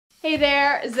Hey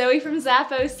there, Zoe from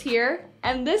Zappos here,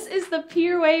 and this is the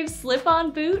Pier Wave Slip-On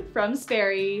Boot from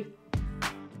Sperry.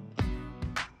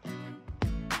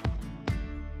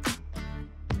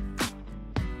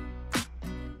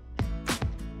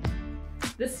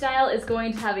 This style is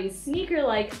going to have a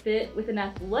sneaker-like fit with an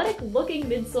athletic-looking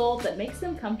midsole that makes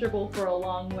them comfortable for a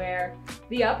long wear.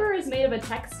 The upper is made of a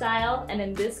textile, and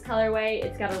in this colorway,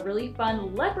 it's got a really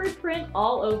fun leopard print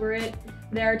all over it.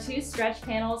 There are two stretch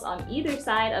panels on either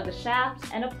side of the shaft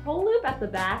and a pull loop at the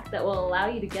back that will allow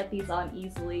you to get these on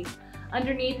easily.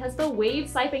 Underneath has the wave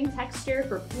siping texture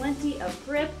for plenty of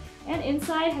grip, and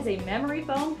inside has a memory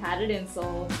foam padded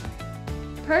insole.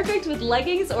 Perfect with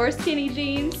leggings or skinny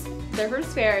jeans. They're from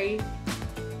Sperry.